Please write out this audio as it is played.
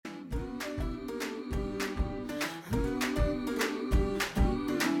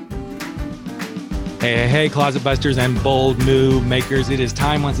Hey, Closet Busters and bold move makers. It is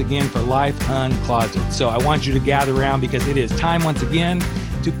time once again for Life Uncloseted. So I want you to gather around because it is time once again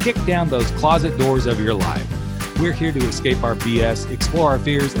to kick down those closet doors of your life. We're here to escape our BS, explore our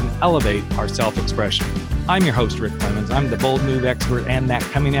fears, and elevate our self-expression. I'm your host, Rick Clemens. I'm the bold move expert and that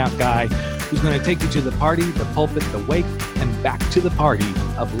coming out guy who's going to take you to the party, the pulpit, the wake, and back to the party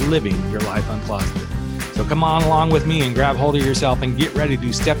of living your life uncloseted. So come on along with me and grab hold of yourself and get ready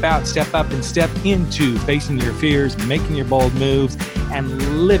to step out, step up, and step into facing your fears, making your bold moves,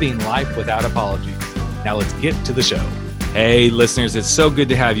 and living life without apologies. Now let's get to the show. Hey, listeners, it's so good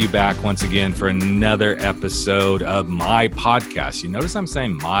to have you back once again for another episode of my podcast. You notice I'm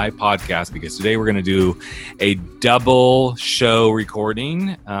saying my podcast because today we're going to do a double show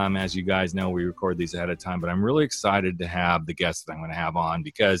recording. As you guys know, we record these ahead of time, but I'm really excited to have the guest that I'm going to have on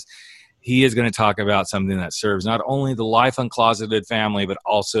because he is going to talk about something that serves not only the Life Uncloseted family, but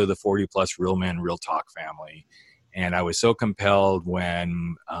also the 40-plus Real Men, Real Talk family. And I was so compelled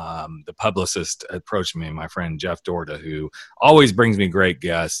when the publicist approached me, my friend Jeff Dorda, who always brings me great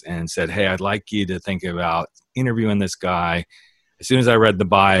guests, and said, hey, I'd like you to think about interviewing this guy. As soon as I read the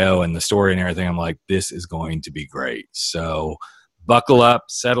bio and the story and everything, I'm like, this is going to be great. So buckle up,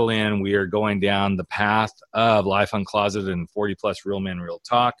 settle in. We are going down the path of Life Uncloseted and 40-plus Real Men, Real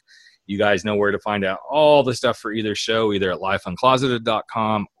Talk. You guys know where to find out all the stuff for either show, either at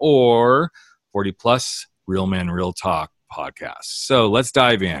lifeuncloseted.com or 40-plus Real Men, Real Talk podcast. So let's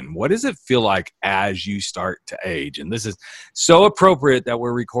dive in. What does it feel like as you start to age? And this is so appropriate that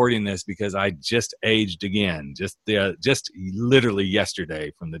we're recording this because I just aged again, just literally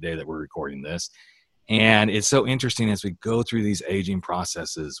yesterday from the day that we're recording this. And it's so interesting as we go through these aging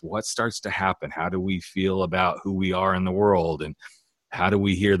processes, what starts to happen? How do we feel about who we are in the world? And how do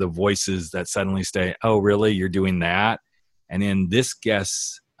we hear the voices that suddenly say, oh, really? You're doing that? And in this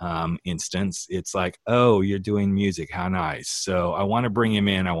guest's instance, it's like, oh, you're doing music. How nice. So I want to bring him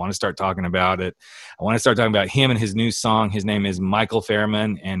in. I want to start talking about it. I want to start talking about him and his new song. His name is Michael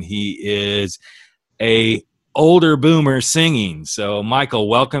Fairman, and he is a older boomer singing. So Michael,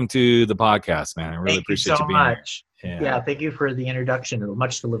 welcome to the podcast, man. I really appreciate you being much. Here. Yeah, thank you for the introduction.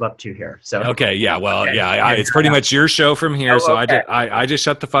 Much to live up to here. So okay, yeah, well, okay. Yeah, it's pretty much your show from here. So okay. I just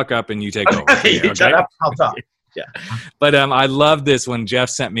shut the fuck up and you take over. Okay, you shut up, I'll talk. Yeah, but I love this when Jeff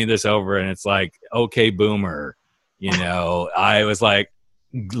sent me this over, and it's like, okay, boomer. You know, I was like,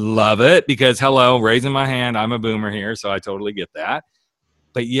 love it because hello, raising my hand, I'm a boomer here, so I totally get that.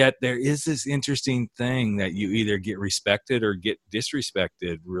 But yet there is this interesting thing that you either get respected or get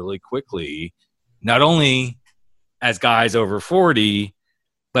disrespected really quickly. Not only as guys over 40,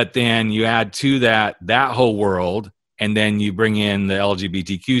 but then you add to that whole world, and then you bring in the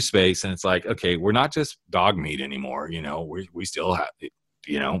LGBTQ space, and it's like, okay, we're not just dog meat anymore. You know, we still have,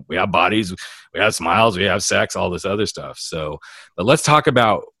 you know, we have bodies, we have smiles, we have sex, all this other stuff. So, but let's talk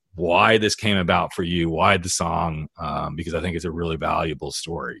about why this came about for you, why the song, because I think it's a really valuable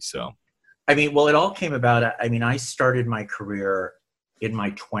story. So, I mean, well, it all came about, I mean, I started my career in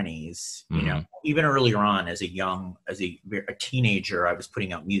my 20s, you know, even earlier on as a teenager, I was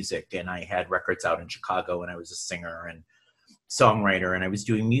putting out music, and I had records out in Chicago, and I was a singer and songwriter, and I was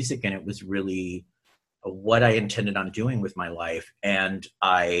doing music, and it was really what I intended on doing with my life. And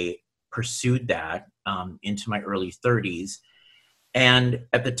I pursued that into my early 30s. And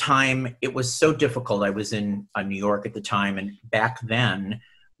at the time, it was so difficult. I was in New York at the time, and back then,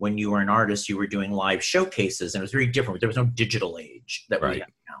 when you were an artist, you were doing live showcases, and it was very different. There was no digital age that we have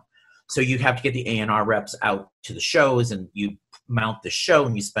now. So you'd have to get the A&R reps out to the shows, and you mount the show,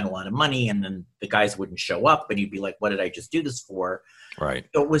 and you spend a lot of money, and then the guys wouldn't show up, and you'd be like, what did I just do this for? Right.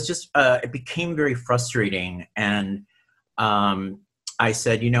 So it was just, it became very frustrating. And I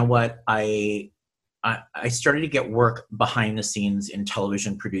said, you know what? I started to get work behind the scenes in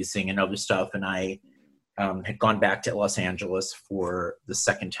television producing and other stuff, and I had gone back to Los Angeles for the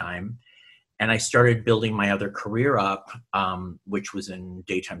second time. And I started building my other career up, which was in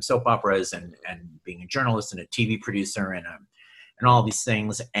daytime soap operas and being a journalist and a TV producer and all these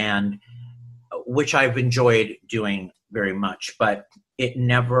things, and which I've enjoyed doing very much. But it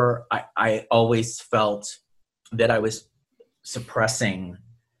never, I always felt that I was suppressing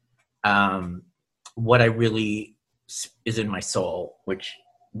what I really is in my soul, which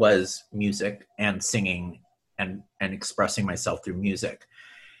was music and singing and expressing myself through music.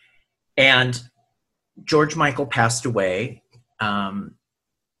 And George Michael passed away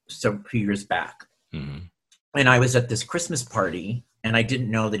so a few years back. Mm-hmm. And I was at this Christmas party, and I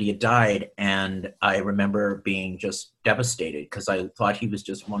didn't know that he had died. And I remember being just devastated because I thought he was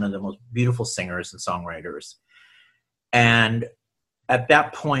just one of the most beautiful singers and songwriters. And at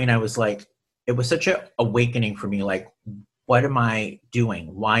that point, I was like, it was such a awakening for me. Like, what am I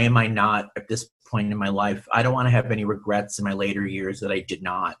doing? Why am I not at this point in my life? I don't want to have any regrets in my later years that I did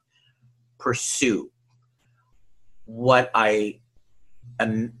not pursue what I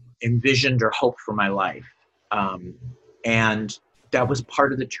envisioned or hoped for my life. And that was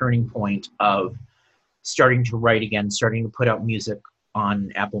part of the turning point of starting to write again, starting to put out music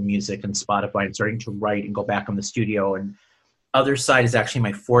on Apple Music and Spotify, and starting to write and go back on the studio. And Other Side is actually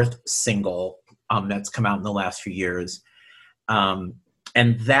my fourth single that's come out in the last few years. And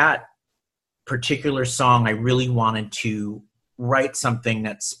that particular song, I really wanted to write something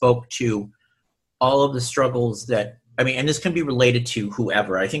that spoke to all of the struggles that, I mean, and this can be related to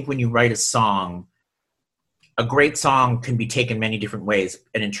whoever. I think when you write a song, a great song can be taken many different ways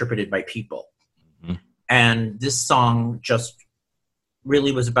and interpreted by people. Mm-hmm. And this song just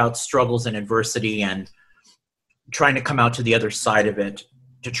really was about struggles and adversity and trying to come out to the other side of it,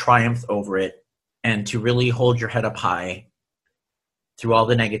 to triumph over it, and to really hold your head up high through all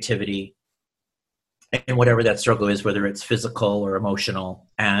the negativity and whatever that struggle is, whether it's physical or emotional,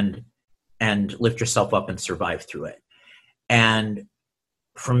 and lift yourself up and survive through it. And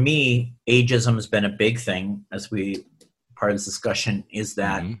for me, ageism has been a big thing, as part of this discussion, is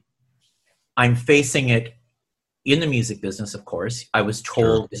that mm-hmm. I'm facing it in the music business, of course. I was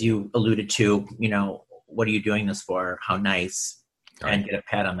told, as you alluded to, what are you doing this for? How nice. Right. And get a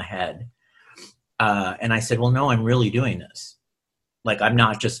pat on the head. And I said, well, no, I'm really doing this. Like, I'm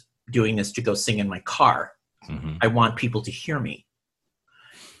not just doing this to go sing in my car. Mm-hmm. I want people to hear me.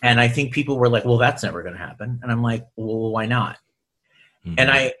 And I think people were like, well, that's never going to happen. And I'm like, well, why not? Mm-hmm.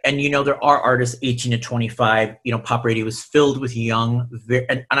 And there are artists 18 to 25, pop radio is filled with young,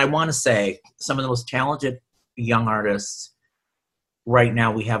 and I want to say some of the most talented young artists right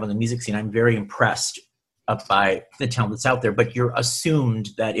now we have on the music scene. I'm very impressed by the talent that's out there, but you're assumed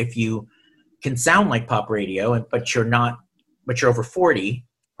that if you can sound like pop radio, but you're over 40,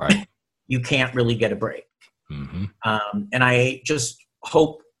 right? You can't really get a break. Mm-hmm. And I just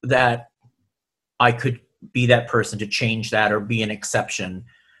hope that I could be that person to change that, or be an exception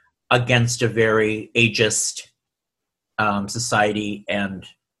against a very ageist society and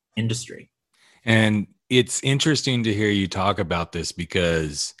industry. And it's interesting to hear you talk about this,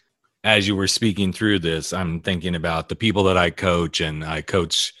 because as you were speaking through this, I'm thinking about the people that I coach, and I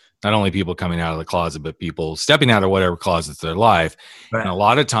coach not only people coming out of the closet, but people stepping out of whatever closets of their life. Right. And a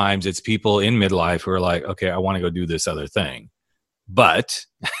lot of times it's people in midlife who are like, okay, I want to go do this other thing. But,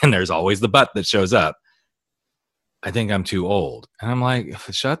 and there's always the but that shows up, I think I'm too old. And I'm like,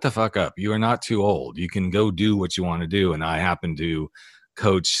 shut the fuck up. You are not too old. You can go do what you want to do. And I happen to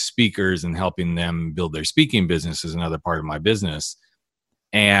coach speakers and helping them build their speaking business is another part of my business.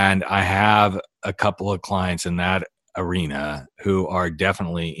 And I have a couple of clients in that arena who are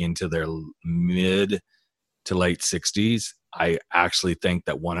definitely into their mid to late 60s. I actually think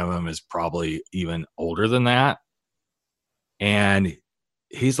that one of them is probably even older than that. And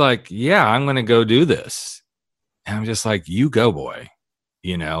he's like, yeah, I'm going to go do this. And I'm just like, you go, boy.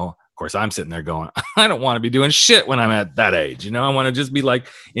 Of course, I'm sitting there going, I don't want to be doing shit when I'm at that age. I want to just be like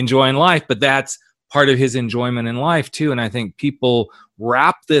enjoying life. But that's part of his enjoyment in life too. And I think people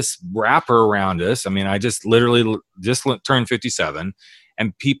wrap this wrapper around us. I mean, I just literally just turned 57,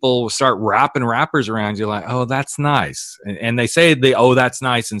 and people start wrapping wrappers around you like, oh, that's nice. And they say that's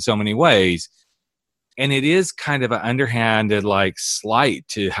nice in so many ways. And it is kind of an underhanded like slight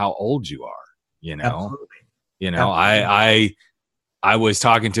to how old you are, Absolutely. Absolutely. I was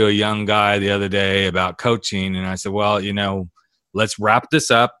talking to a young guy the other day about coaching, and I said, well, let's wrap this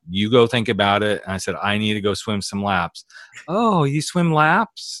up. You go think about it. And I said, I need to go swim some laps. Oh, you swim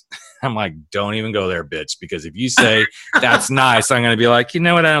laps? I'm like, don't even go there, bitch. Because if you say that's nice, I'm going to be like, you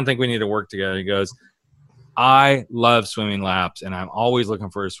know what? I don't think we need to work together. He goes, I love swimming laps, and I'm always looking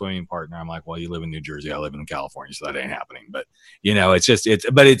for a swimming partner. I'm like, well, you live in New Jersey. I live in California, so that ain't happening. But,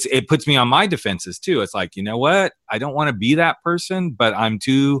 it puts me on my defenses too. It's like, you know what? I don't want to be that person, but I'm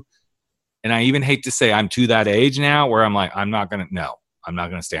too, and I even hate to say I'm to that age now where I'm like, I'm not going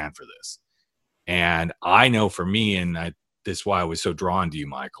to stand for this. And I know for me, and this is why I was so drawn to you,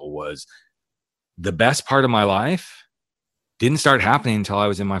 Michael, was the best part of my life didn't start happening until I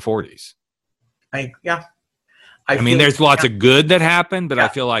was in my 40s. I mean, there's lots of good that happened, but I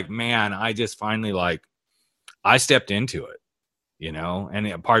feel like, man, I just finally I stepped into it,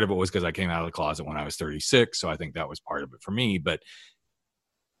 and part of it was because I came out of the closet when I was 36. So I think that was part of it for me. But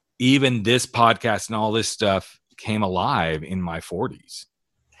even this podcast and all this stuff came alive in my 40s.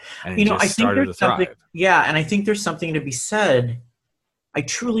 And it just started to thrive. Yeah. And I think there's something to be said. I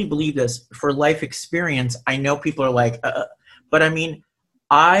truly believe this for life experience. I know people are like, but I mean,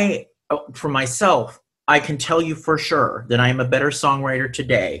 I for myself, I can tell you for sure that I am a better songwriter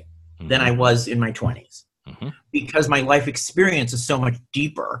today than I was in my 20s, because my life experience is so much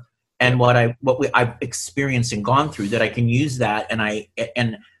deeper, and what I've experienced and gone through, that I can use that.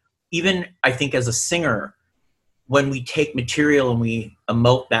 And even I think as a singer, when we take material and we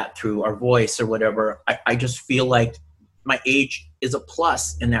emote that through our voice or whatever, I just feel like my age is a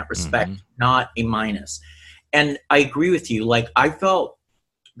plus in that respect, not a minus. And I agree with you. Like, I felt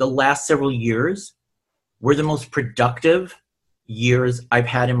the last several years were the most productive years I've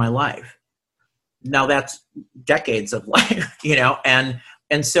had in my life. Now that's decades of life, you know?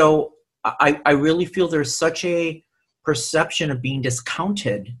 And so I really feel there's such a perception of being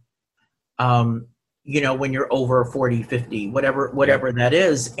discounted, you know, when you're over 40, 50, whatever that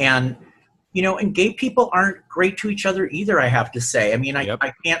is. And, you know, and gay people aren't great to each other either, I have to say. I mean,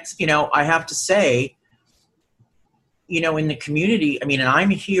 I can't, you know, I have to say, you know, in the community, I mean, and I'm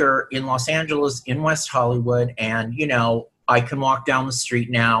here in Los Angeles, in West Hollywood, and, you know, I can walk down the street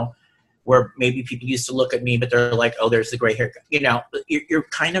now where maybe people used to look at me, but they're like, oh, there's the gray hair. You know, you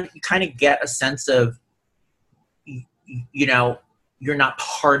kind of get a sense of, you know, you're not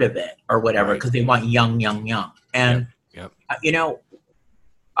part of it or whatever, because they want young. And, you know,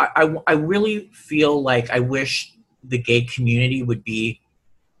 I really feel like I wish the gay community would be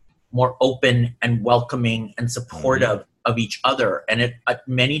more open and welcoming and supportive of each other. And it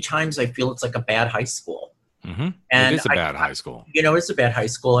many times I feel it's like a bad high school. And it is a bad high school. You know, it's a bad high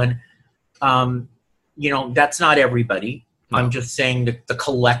school. And, you know, that's not everybody. No. I'm just saying that the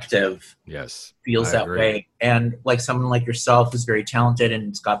collective feels that way. And like someone like yourself who's very talented and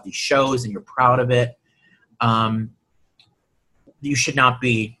it's got these shows and you're proud of it, you should not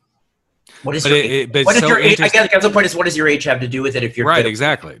be. What is your age? I guess the point is, what does your age have to do with it if you're right?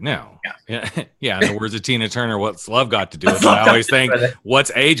 Exactly. No. Yeah. In the words of Tina Turner, what's love got to do with it? I always think,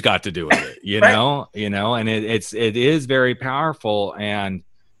 what's age got to do with it? You know, and it is very powerful. And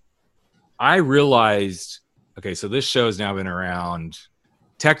I realized, okay, so this show has now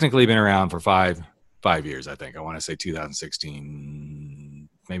technically been around for five years. I think I want to say 2016,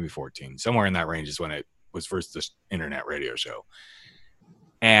 maybe 14, somewhere in that range is when it was first this internet radio show.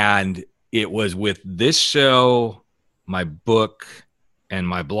 And it was with this show, my book, and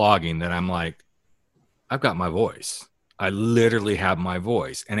my blogging that I'm like, I've got my voice. I literally have my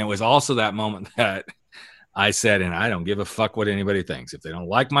voice. And it was also that moment that I said, and I don't give a fuck what anybody thinks. If they don't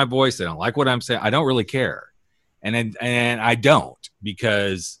like my voice, they don't like what I'm saying, I don't really care. And I don't,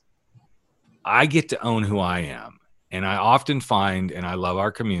 because I get to own who I am. And I often find, and I love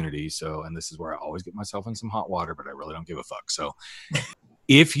our community, so, and this is where I always get myself in some hot water, but I really don't give a fuck. So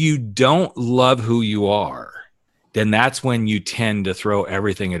if you don't love who you are, then that's when you tend to throw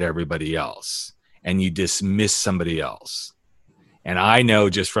everything at everybody else and you dismiss somebody else. And I know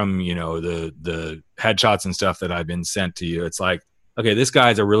just from, you know, the headshots and stuff that I've been sent to you, it's like, okay, this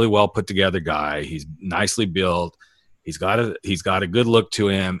guy's a really well put together guy. He's nicely built. He's got a good look to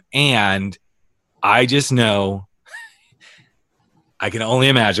him. And I just know, I can only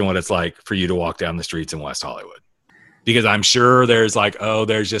imagine what it's like for you to walk down the streets in West Hollywood, because I'm sure there's like, oh,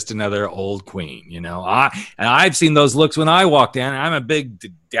 there's just another old queen, you know. And I've seen those looks when I walk down. I'm a big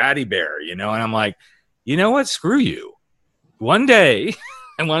daddy bear, you know, and I'm like, you know what? Screw you. One day,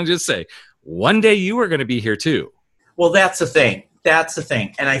 I want to just say, one day you are going to be here too. Well, that's the thing.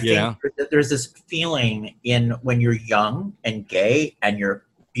 And I think there's this feeling in when you're young and gay and you're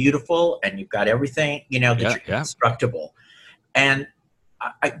beautiful and you've got everything, you know, that you're indestructible. And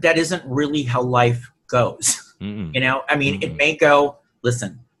that isn't really how life goes. You know, I mean, it may go,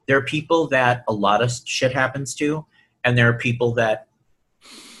 listen, there are people that a lot of shit happens to, and there are people that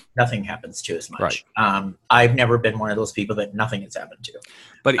nothing happens to as much. Right. I've never been one of those people that nothing has happened to.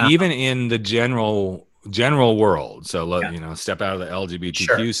 But even in the general world, so you know, step out of the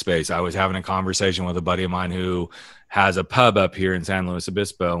LGBTQ space. I was having a conversation with a buddy of mine who has a pub up here in San Luis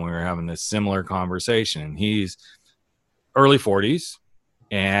Obispo, and we were having this similar conversation. He's early 40s,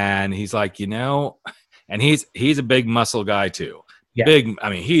 and he's like, you know, and he's a big muscle guy too. Big, I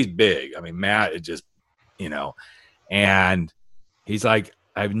mean, he's big. I mean, Matt is just, you know, and he's like,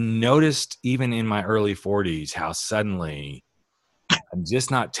 I've noticed even in my early 40s how suddenly I'm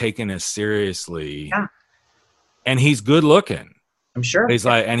just not taken as seriously. Yeah. And he's good looking. I'm sure. He's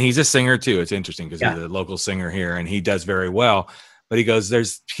like, and he's a singer too. It's interesting because he's a local singer here and he does very well. But he goes,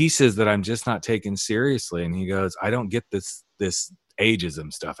 there's pieces that I'm just not taken seriously. And he goes, I don't get this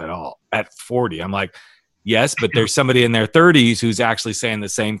ageism stuff at all at 40. I'm like, yes, but there's somebody in their 30s who's actually saying the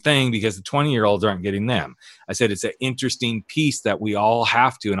same thing because the 20-year-olds aren't getting them. I said, it's an interesting piece that we all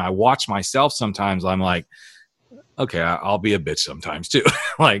have to. And I watch myself sometimes. I'm like, okay, I'll be a bitch sometimes too.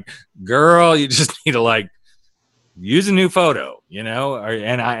 Like, girl, you just need to like use a new photo, you know?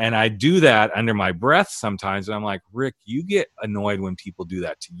 And I do that under my breath sometimes. And I'm like, Rick, you get annoyed when people do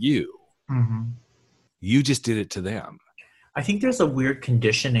that to you. Mm-hmm. You just did it to them. I think there's a weird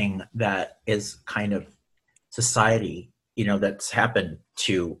conditioning that is kind of society, you know, that's happened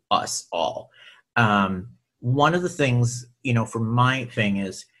to us all. One of the things, you know, for my thing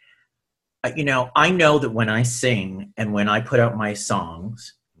is, you know, I know that when I sing and when I put out my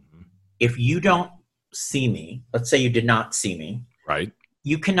songs, if you don't see me, let's say you did not see me, right?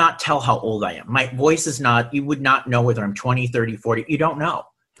 You cannot tell how old I am. My voice is not, you would not know whether I'm 20, 30, 40. You don't know.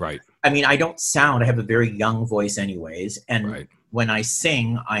 Right. I mean, I don't sound, I have a very young voice anyways. And when I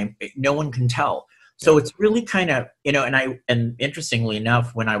sing, no one can tell. So it's really kind of, you know, and interestingly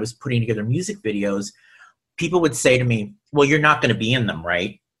enough, when I was putting together music videos, people would say to me, well, you're not going to be in them,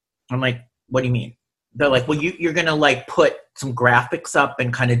 right? I'm like, what do you mean? They're like, well, you're going to like put some graphics up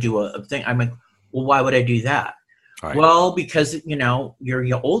and kind of do a thing. I'm like, well, why would I do that? Right. Well, because, you know, you're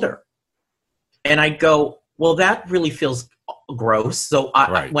older. And I go, well, that really feels gross. So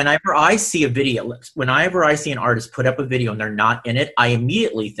whenever I see a video, whenever I see an artist put up a video and they're not in it, I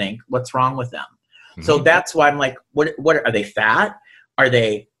immediately think, what's wrong with them? Mm-hmm. So that's why I'm like, what are they fat? Are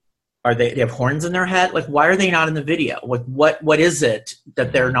they have horns in their head? Like, why are they not in the video? Like, what is it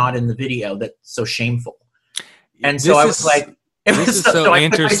that they're not in the video that's so shameful? And so I was like, this is so I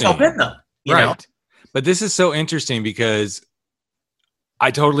interesting. put myself in them, you know? But this is so interesting because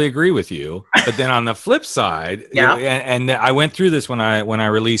I totally agree with you. But then on the flip side, and I went through this when I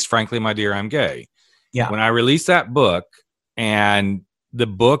released Frankly, My Dear, I'm Gay. Yeah. When I released that book, and the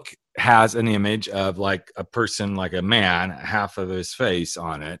book has an image of like a person, like a man, half of his face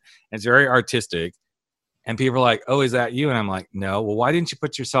on it. And it's very artistic. And people are like, oh, is that you? And I'm like, no. Well, why didn't you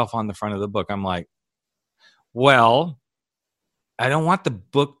put yourself on the front of the book? I'm like, well, I don't want the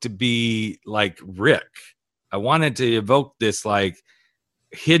book to be like Rick. I wanted to evoke this like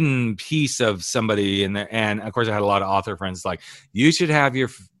hidden piece of somebody in there. And of course I had a lot of author friends like, you should have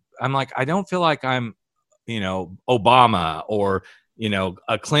I'm like, I don't feel like I'm, you know, Obama or, you know,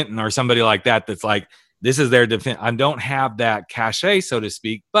 a Clinton or somebody like that. That's like, this is their defense. I don't have that cachet, so to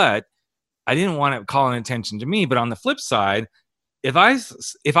speak, but I didn't want it calling attention to me. But on the flip side, if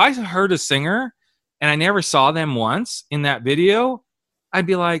I heard a singer and I never saw them once in that video, I'd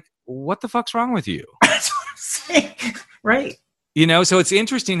be like, what the fuck's wrong with you? That's what I'm saying. Right. You know, so it's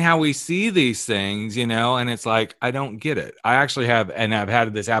interesting how we see these things, you know, and it's like, I don't get it. I actually have, and I've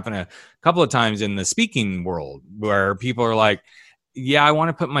had this happen a couple of times in the speaking world where people are like, yeah, I want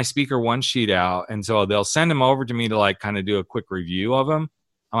to put my speaker one sheet out. And so they'll send them over to me to like kind of do a quick review of them.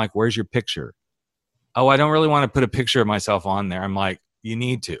 I'm like, where's your picture? Oh, I don't really want to put a picture of myself on there. I'm like, you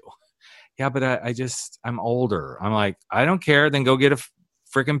need to. Yeah, but I'm older. I'm like, I don't care. Then go get a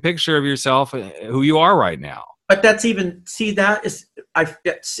freaking picture of yourself, who you are right now. But that's even, see,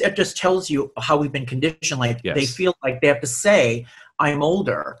 it just tells you how we've been conditioned. Like they feel like they have to say, I'm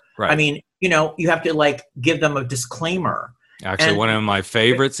older. Right. I mean, you know, you have to like give them a disclaimer. Actually, one of my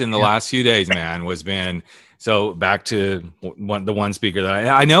favorites in the last few days, man, so back to the one speaker that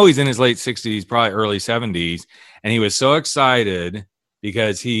I know he's in his late 60s, probably early 70s. And he was so excited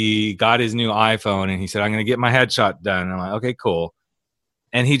because he got his new iPhone and he said, I'm going to get my headshot done. And I'm like, okay, cool.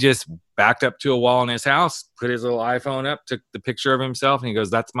 And he just backed up to a wall in his house, put his little iPhone up, took the picture of himself, and he goes,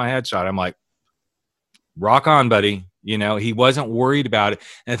 that's my headshot. I'm like, rock on, buddy. You know, he wasn't worried about it.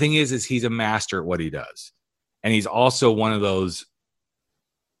 And the thing is he's a master at what he does. And he's also one of those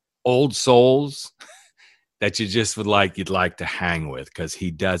old souls that you'd like to hang with because he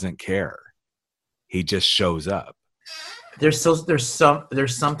doesn't care. He just shows up. There's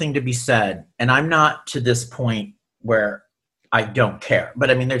something to be said. And I'm not to this point where I don't care. But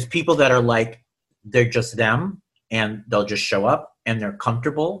I mean, there's people that are like, they're just them and they'll just show up and they're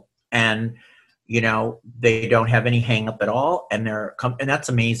comfortable and, you know, they don't have any hang up at all. And and that's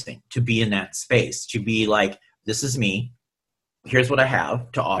amazing to be in that space, to be like, this is me. Here's what I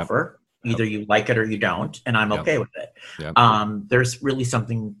have to offer. Yep. Either you like it or you don't. And I'm okay with it. Yep. There's really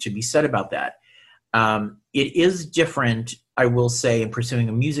something to be said about that. It is different, I will say, in pursuing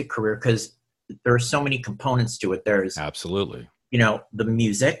a music career because there are so many components to it. There's absolutely, you know, the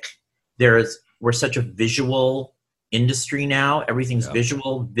music. We're such a visual industry now. Everything's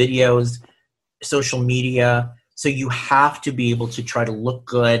visual, videos, social media. So you have to be able to try to look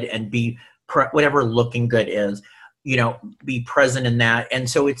good and be whatever looking good is, you know, be present in that. And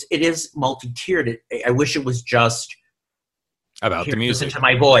so it is multi-tiered. I wish it was just about the music. Listen to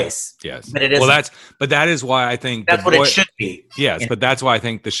my voice. Yes. But it is. Well, that is why I think that's what it should be. Yes. But that's why I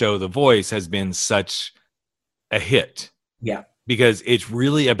think the show The Voice has been such a hit. Yeah. Because it's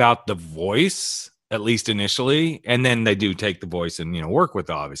really about the voice, at least initially. And then they do take the voice and, work with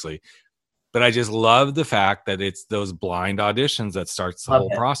it, obviously. But I just love the fact that it's those blind auditions that starts the whole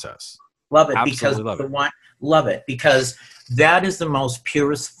process. Love it. Absolutely because love it because that is the most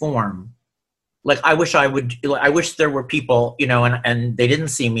purest form. Like I wish there were people, and they didn't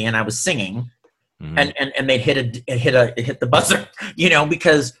see me and I was singing. And they'd hit the buzzer,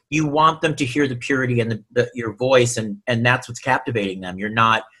 because you want them to hear the purity and your voice, and that's what's captivating them. You're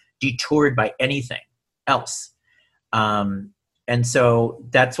not detoured by anything else, and so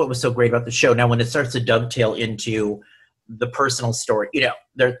that's what was so great about the show. Now, when it starts to dovetail into the personal story,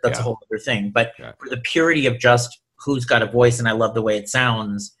 that's a whole other thing. But for the purity of just who's got a voice, and I love the way it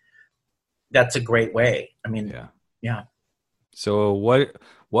sounds, that's a great way. I mean, yeah. So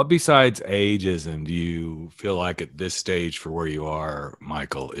what besides ageism do you feel like at this stage for where you are,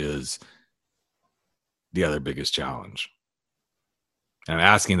 Michael, is the other biggest challenge? And I'm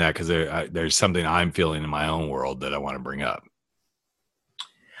asking that because there's something I'm feeling in my own world that I want to bring up.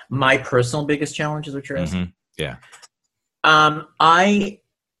 My personal biggest challenge is what you're asking? Yeah. One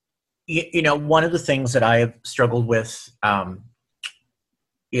of the things that I have struggled with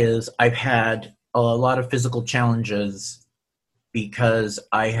is I've had a lot of physical challenges because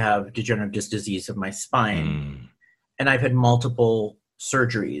I have degenerative disc disease of my spine, and I've had multiple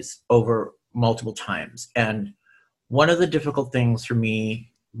surgeries over multiple times. And one of the difficult things for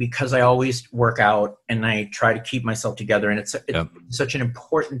me, because I always work out and I try to keep myself together, and it's such an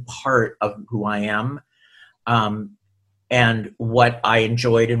important part of who I am, and what I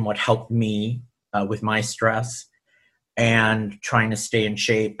enjoyed and what helped me with my stress and trying to stay in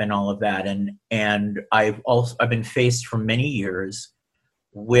shape and all of that. And I've been faced for many years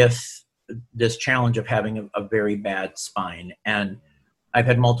with this challenge of having a very bad spine. And I've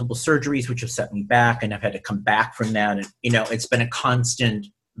had multiple surgeries, which have set me back, and I've had to come back from that. And, it's been a constant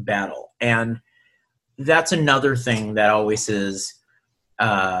battle. And that's another thing that always is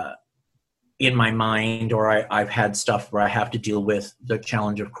in my mind, or I've had stuff where I have to deal with the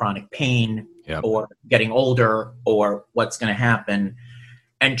challenge of chronic pain, or getting older, or what's going to happen,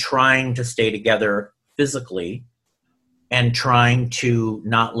 and trying to stay together physically and trying to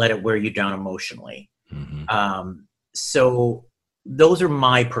not let it wear you down emotionally. So those are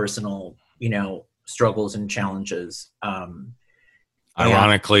my personal, struggles and challenges.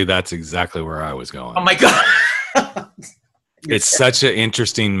 Ironically, that's exactly where I was going. Oh my God. It's such an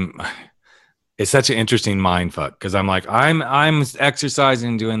interesting mind fuck, because I'm like, I'm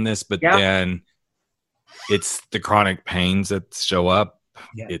exercising, doing this, but then it's the chronic pains that show up.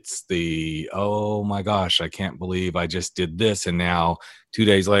 It's the, oh my gosh, I can't believe I just did this, and now 2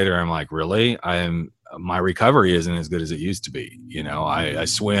 days later I'm like, really? My recovery isn't as good as it used to be. I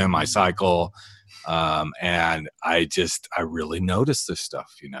swim, I cycle, and I really notice this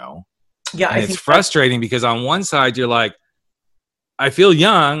stuff. Yeah, and it's frustrating because on one side you're like, I feel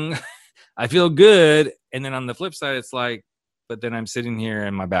young. I feel good. And then on the flip side, it's like, but then I'm sitting here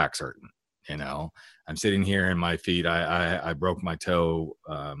and my back's hurting, I'm sitting here and my feet, I broke my toe.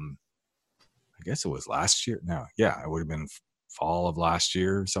 I guess it was last year. No. Yeah. It would have been fall of last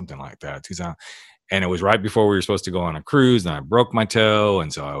year, something like that. 2000. And it was right before we were supposed to go on a cruise, and I broke my toe.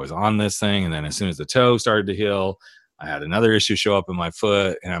 And so I was on this thing. And then as soon as the toe started to heal, I had another issue show up in my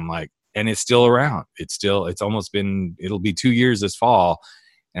foot, and I'm like, and it's still around. It'll be 2 years this fall.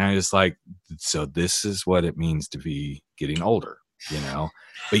 And I'm just like, so this is what it means to be getting older,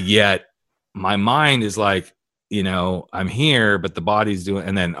 but yet my mind is like, I'm here, but the body's doing,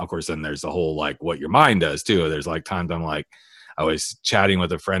 and then of course, then there's the whole, like, what your mind does too. There's like times I'm like, I was chatting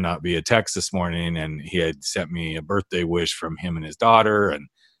with a friend out via text this morning, and he had sent me a birthday wish from him and his daughter. And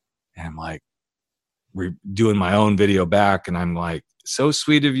I'm like, doing my own video back. And I'm like, so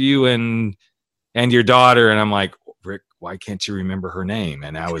sweet of you and your daughter. And I'm like, Rick, why can't you remember her name?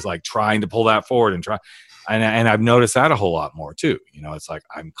 And I was like trying to pull that forward and I've noticed that a whole lot more too. It's like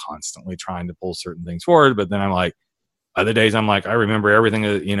I'm constantly trying to pull certain things forward, but then I'm like, other days I'm like, I remember everything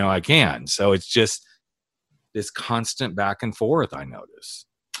that, I can. So it's just this constant back and forth, I notice.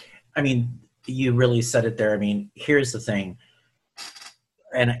 I mean, you really said it there. I mean, here's the thing.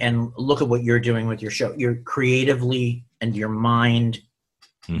 And look at what you're doing with your show. You're creatively, and your mind.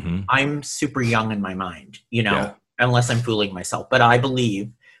 I'm super young in my mind, unless I'm fooling myself. But I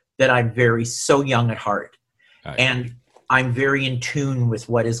believe that I'm so young at heart. Right. And I'm very in tune with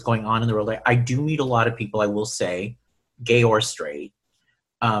what is going on in the world. I do meet a lot of people, I will say, gay or straight,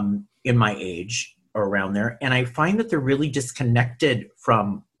 in my age or around there. And I find that they're really disconnected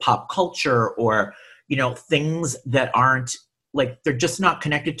from pop culture or, things that aren't, like, they're just not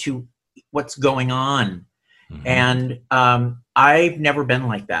connected to what's going on. Mm-hmm. And I've never been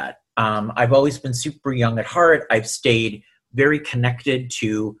like that. I've always been super young at heart. I've stayed very connected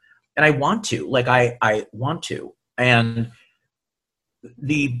to, and I want to, like I want to. And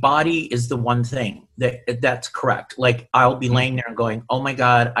the body is the one thing that's correct. Like I'll be laying there and going, oh my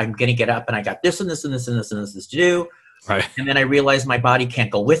God, I'm going to get up and I got this and this and this and this and this to do. Right. And then I realize my body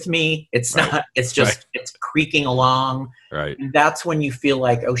can't go with me. It's Right. not, it's just, Right. it's creaking along. Right. And that's when you feel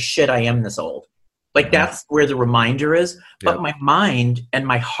like, oh shit, I am this old. Like that's where the reminder is. But Yep. my mind and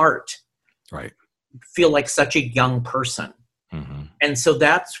my heart Right. feel like such a young person. Mm-hmm. And so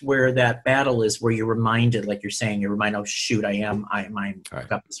that's where that battle is, where you're reminded, like you're saying, you're reminded, oh shoot, I've Right.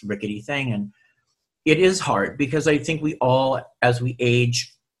 got this rickety thing. And it is hard because I think we all, as we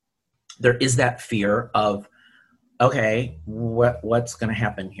age, there is that fear of, okay, what's going to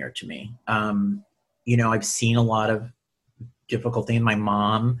happen here to me? I've seen a lot of difficult things. My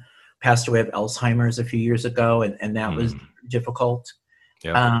mom passed away of Alzheimer's a few years ago, and that was difficult.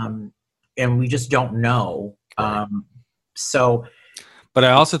 Yeah. And we just don't know. Right. But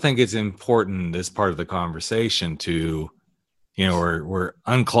I also think it's important, this part of the conversation, to, we're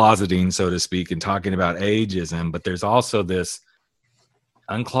uncloseting, so to speak, and talking about ageism, but there's also this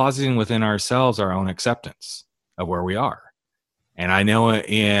uncloseting within ourselves, our own acceptance of where we are. And I know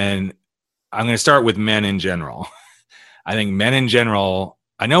I'm going to start with men in general. I think men in general,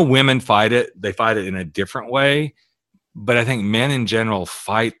 I know women fight it. They fight it in a different way. But I think men in general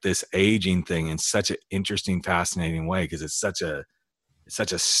fight this aging thing in such an interesting, fascinating way, because it's such a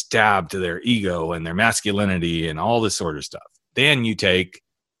stab to their ego and their masculinity and all this sort of stuff. Then you take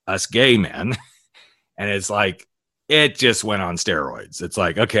us gay men, and it's like it just went on steroids. It's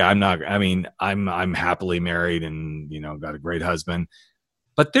like, okay, I'm happily married and got a great husband,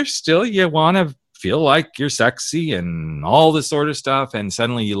 but there's still, you want to feel like you're sexy and all this sort of stuff, and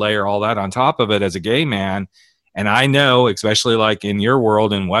suddenly you layer all that on top of it as a gay man. And I know, especially like in your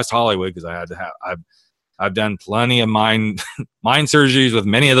world in West Hollywood, because I've done plenty of mind surgeries with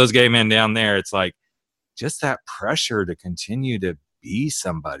many of those gay men down there. It's like just that pressure to continue to be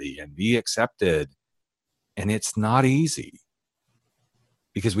somebody and be accepted. And it's not easy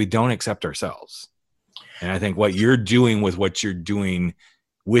because we don't accept ourselves. And I think what you're doing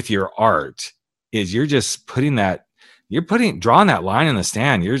with your art is you're just drawing that line in the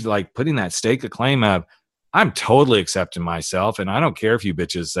sand. You're like putting that stake of claim of, I'm totally accepting myself, and I don't care if you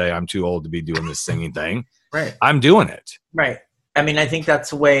bitches say I'm too old to be doing this singing thing. Right. I'm doing it. Right. I mean, I think that's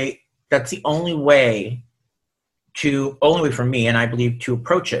the only way for me, and I believe, to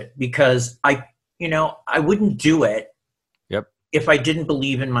approach it, because I wouldn't do it if I didn't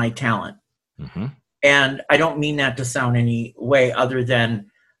believe in my talent. Mm-hmm. And I don't mean that to sound any way other than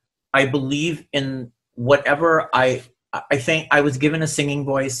I believe in whatever I think I was given a singing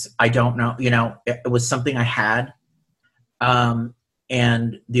voice. I don't know, it was something I had, and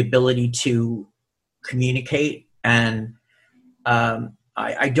the ability to communicate. And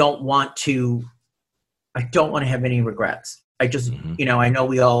I don't want to have any regrets. I just, I know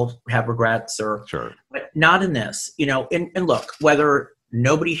we all have regrets, Sure. But not in this, and look, whether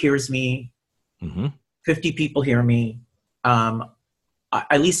nobody hears me, 50 people hear me,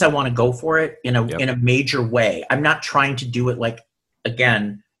 at least I want to go for it in a major way. I'm not trying to do it, like,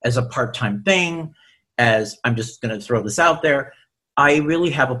 again, as a part-time thing, as I'm just going to throw this out there. I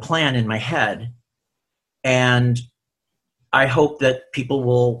really have a plan in my head, and I hope that people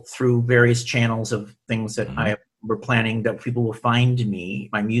will, through various channels of things that we're planning, that people will find me,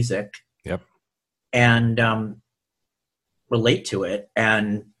 my music, and relate to it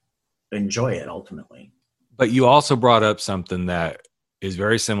and enjoy it ultimately. But you also brought up something that is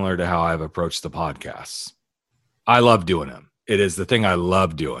very similar to how I've approached the podcasts. I love doing them. It is the thing I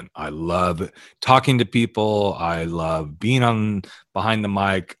love doing. I love talking to people. I love being behind the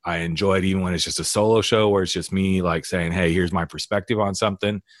mic. I enjoy it even when it's just a solo show where it's just me, like, saying, hey, here's my perspective on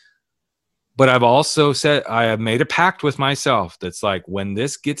something. But I've also said, I have made a pact with myself that's like, when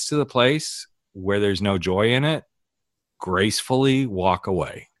this gets to the place where there's no joy in it, gracefully walk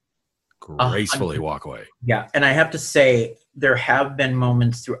away. Gracefully walk away. Yeah. And I have to say, there have been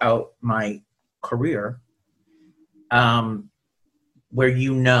moments throughout my career where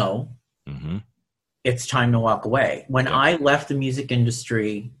it's time to walk away. When I left the music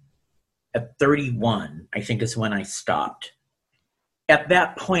industry at 31, I think is when I stopped. At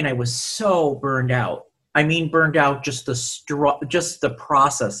that point, I was so burned out. I mean, burned out, just the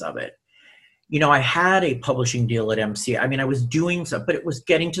process of it. I had a publishing deal at MC. I mean, I was doing stuff, but it was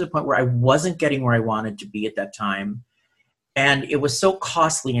getting to the point where I wasn't getting where I wanted to be at that time. And it was so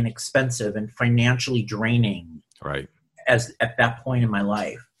costly and expensive and financially draining. Right. At that point in my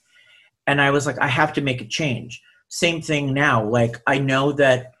life. And I was like, I have to make a change. Same thing now. Like, I know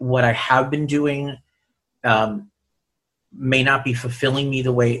that what I have been doing may not be fulfilling me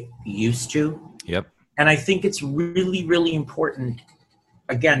the way it used to. Yep. And I think it's really, really important,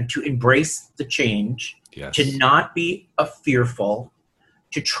 again, to embrace the change, Yes. to not be fearful,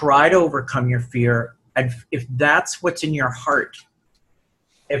 to try to overcome your fear. And if that's what's in your heart,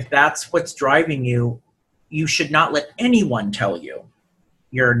 if that's what's driving you, you should not let anyone tell you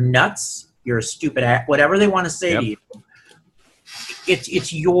you're nuts, you're a stupid ass, whatever they want to say to you.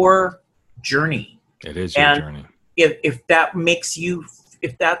 It's your journey. It is your journey. If that makes you,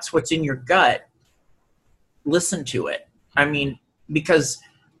 if that's what's in your gut, listen to it. I mean, because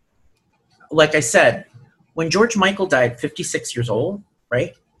like I said, when George Michael died, 56 years old,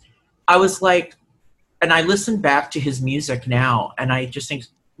 right? I was like, and I listen back to his music now, and I just think,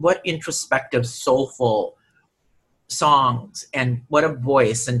 what introspective, soulful songs, and what a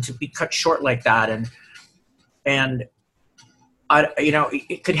voice, and to be cut short like that, and I, you know,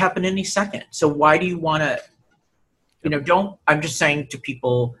 it could happen any second. So why do you want to, you know, I'm just saying to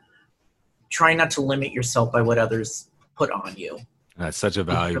people, try not to limit yourself by what others put on you. That's such a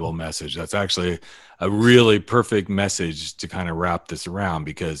valuable message. That's actually a really perfect message to kind of wrap this around,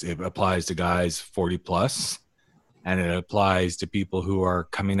 because it applies to guys 40 plus, and it applies to people who are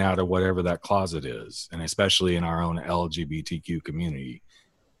coming out of whatever that closet is. And especially in our own LGBTQ community,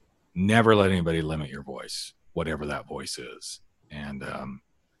 never let anybody limit your voice, whatever that voice is. And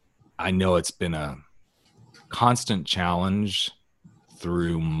I know it's been a constant challenge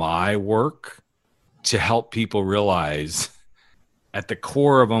through my work to help people realize at the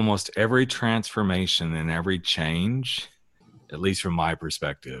core of almost every transformation and every change, at least from my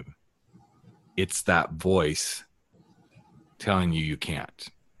perspective, it's that voice telling you can't.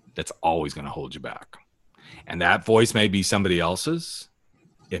 That's always going to hold you back. And that voice may be somebody else's.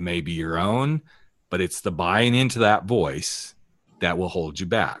 It may be your own, but it's the buying into that voice that will hold you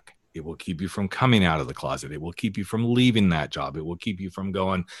back. It will keep you from coming out of the closet. It will keep you from leaving that job. It will keep you from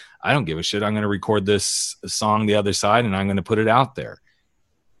going, I don't give a shit. I'm going to record this song the other side and I'm going to put it out there.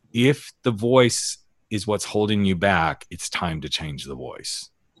 If the voice is what's holding you back, it's time to change the voice.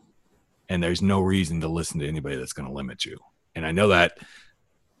 And there's no reason to listen to anybody that's going to limit you. And I know that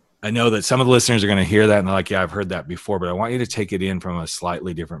some of the listeners are going to hear that and they're like, yeah, I've heard that before, but I want you to take it in from a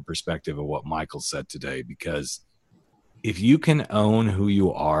slightly different perspective of what Michael said today, because if you can own who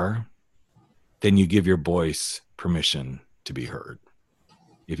you are, then you give your voice permission to be heard.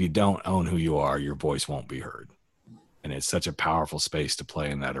 If you don't own who you are, your voice won't be heard. And it's such a powerful space to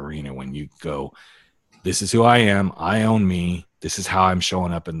play in that arena when you go, this is who I am. I own me. This is how I'm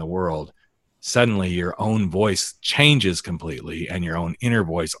showing up in the world. Suddenly your own voice changes completely, and your own inner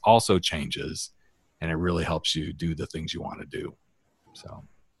voice also changes. And it really helps you do the things you want to do.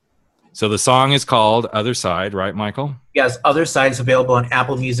 So the song is called Other Side, right, Michael? Yes, Other Side is available on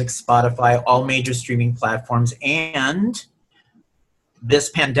Apple Music, Spotify, all major streaming platforms. And this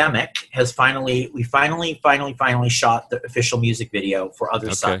pandemic has we finally shot the official music video for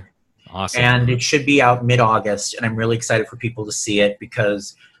Other Side. Awesome. And it should be out mid-August. And I'm really excited for people to see it,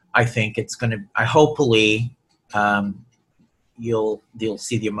 because I think it's going to, hopefully you'll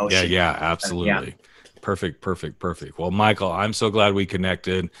see the emotion. Yeah, absolutely. Yeah. Perfect. Well, Michael, I'm so glad we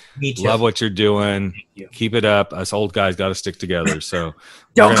connected. Me too. Love what you're doing. Thank you. Keep it up. Us old guys got to stick together. So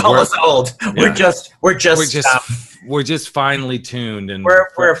don't call us old. Yeah. We're just finely tuned, and we're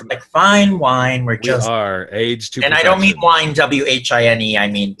like fine wine. We are aged to. And I don't mean wine, WHINE. I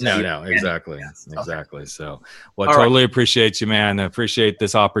mean no, exactly, exactly. So, totally appreciate you, man. I appreciate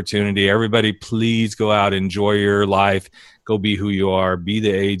this opportunity. Everybody, please go out, enjoy your life. Go be who you are, be the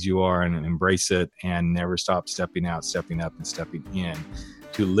age you are, and embrace it, and never stop stepping out, stepping up, and stepping in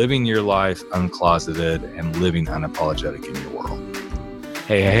to living your life uncloseted and living unapologetic in your world.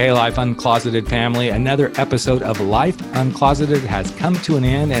 Hey, Life Uncloseted family. Another episode of Life Uncloseted has come to an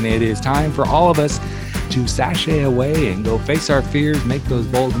end, and it is time for all of us to sashay away and go face our fears, make those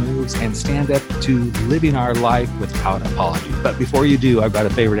bold moves, and stand up to living our life without apology. But before you do, I've got a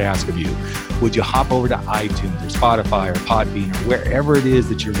favor to ask of you. Would you hop over to iTunes or Spotify or Podbean or wherever it is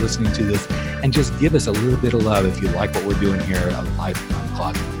that you're listening to this, and just give us a little bit of love if you like what we're doing here at Life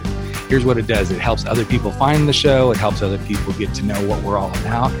Uncloseted. Here's what it does. It helps other people find the show. It helps other people get to know what we're all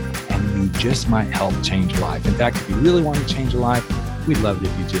about. And you just might help change a life. In fact, if you really want to change a life, we'd love it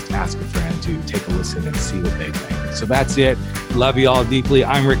if you just ask a friend to take a listen and see what they think. So that's it. Love you all deeply.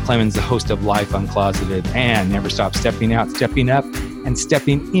 I'm Rick Clemens, the host of Life Uncloseted, and never stop stepping out, stepping up, and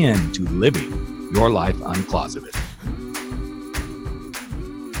stepping into living your life uncloseted.